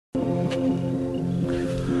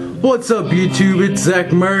What's up YouTube, it's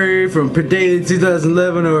Zach Murray from Daily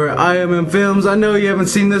 2011 or IMM Films. I know you haven't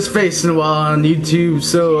seen this face in a while on YouTube,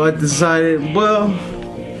 so I decided, well,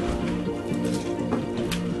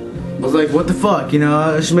 I was like, what the fuck, you know,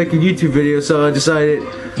 I should make a YouTube video, so I decided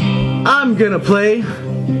I'm gonna play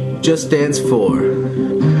Just Dance 4.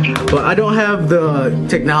 But I don't have the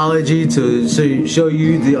technology to show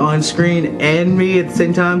you the on-screen and me at the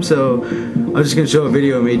same time, so I'm just gonna show a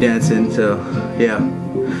video of me dancing, so yeah.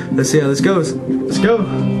 Let's see how this goes. Let's go.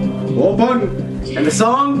 Open. And the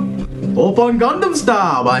song, Open Gangnam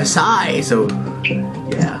Style by Psy. So,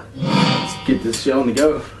 yeah. Let's get this show on the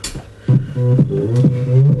go.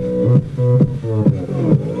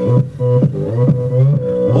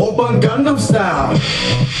 Open Gangnam Style.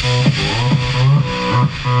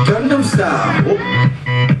 Gangnam Style.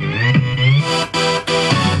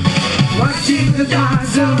 멋진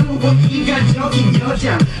다섯 이가적인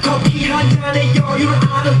여자 커피 한 잔에 여유를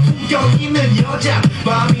아는 품격 있는 여자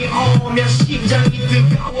밤이 오면 심장이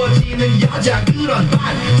뜨거워지는 여자 그런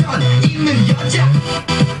반전 있는 여자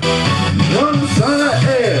넌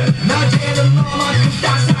선호해 낮에는 너만큼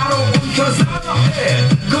따사로운 그 선호해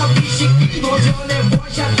커피 식기도 전에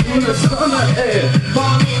원샷 그는 선호해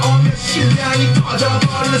밤이 오면 심장이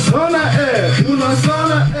터져버리는 선호해 그런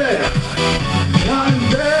선호해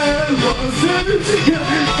안돼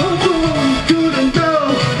couldn't go.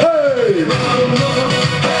 Hey,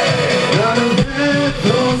 나는 대로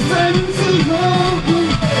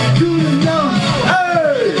couldn't go.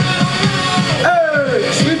 Hey,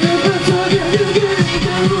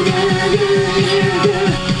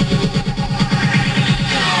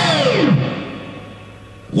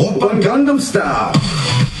 Open Gangnam Style.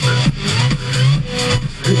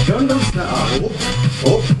 Gangnam Style.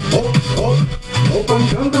 Open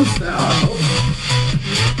Gangnam Style.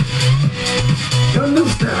 Gangnam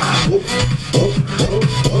Style.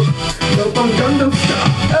 Open Gangnam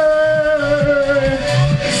Style. Hey,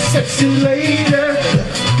 sexy lady.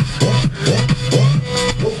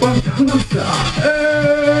 Open Gangnam Style.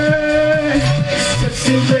 Hey,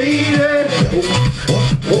 sexy lady.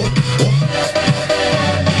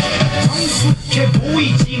 성숙해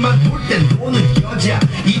보이지만 볼 땐 노는 여자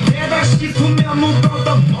이때다 싶으면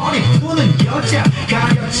묶었던 머리 푸는 여자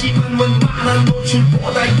가렸지만 웬만한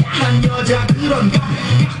노출보다 야한 여자 그런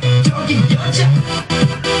감각적인 여자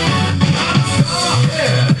나는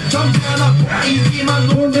선호해 점잖아 보이지만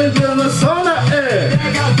노는 데는 선호해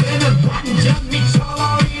내가 되면 완전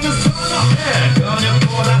미쳐버리는 선호해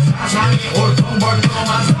근육보다 사상이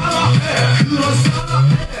올통벌통한 선호해 그런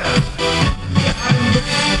선호해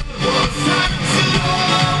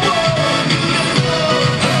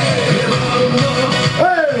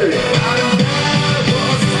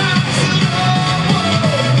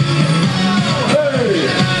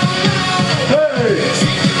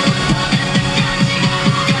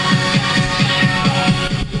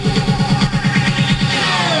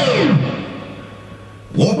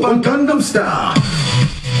Open Gangnam Style.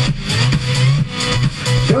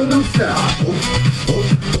 Gangnam Style.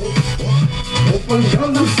 Open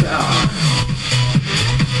Gangnam Style.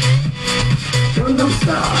 Gangnam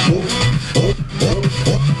Style.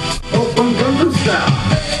 Open Gangnam Style.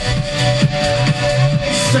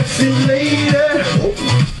 Sexy lady.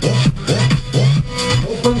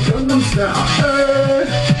 Open Gangnam Style.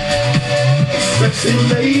 Sexy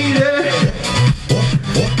lady.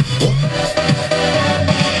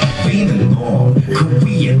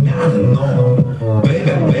 Korean 나는 너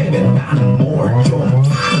Baby baby 나는 more 좀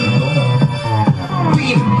아는 너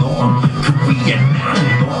We는 너 Korean 나는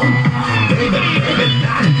너 Baby baby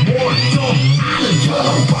나는 more 좀 아는 You know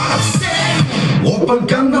what I'm saying Open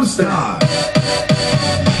Gangnam Style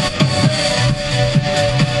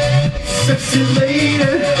Sexy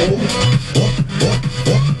lady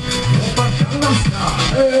Open Gangnam Style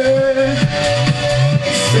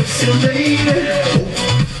Sexy lady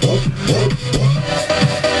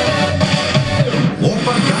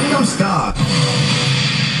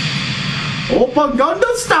Open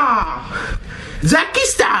Gangnam Style! Zaki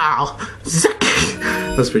Style! Zaki!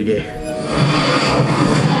 That's pretty gay.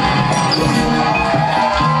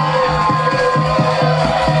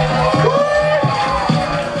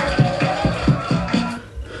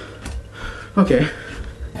 Okay.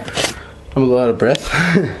 I'm a little out of breath.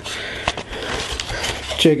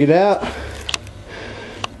 Check it out.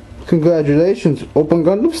 Congratulations, Open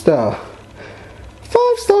Gangnam Style.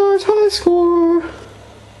 5 stars, high score.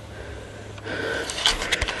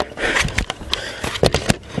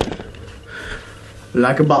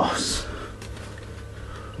 Like a boss.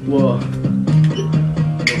 Whoa.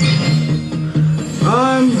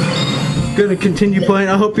 I'm gonna continue playing.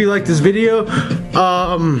 I hope you like this video.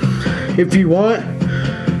 If you want,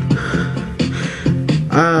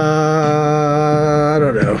 I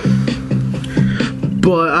don't know,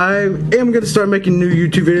 but I am gonna start making new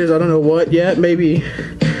YouTube videos. I don't know what yet. Maybe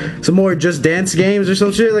some more Just Dance games or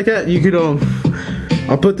some shit like that. You could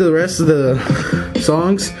I'll put the rest of the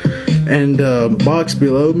songs and box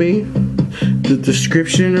below me, the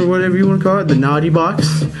description or whatever you want to call it, the naughty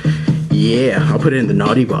box. Yeah, I'll put it in the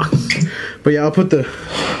naughty box. But yeah, I'll put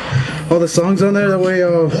all the songs on there. That way, you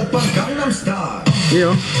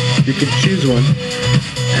know, you can choose one,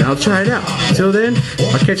 and I'll try it out. Until then,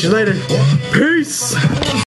 I'll catch you later. Peace.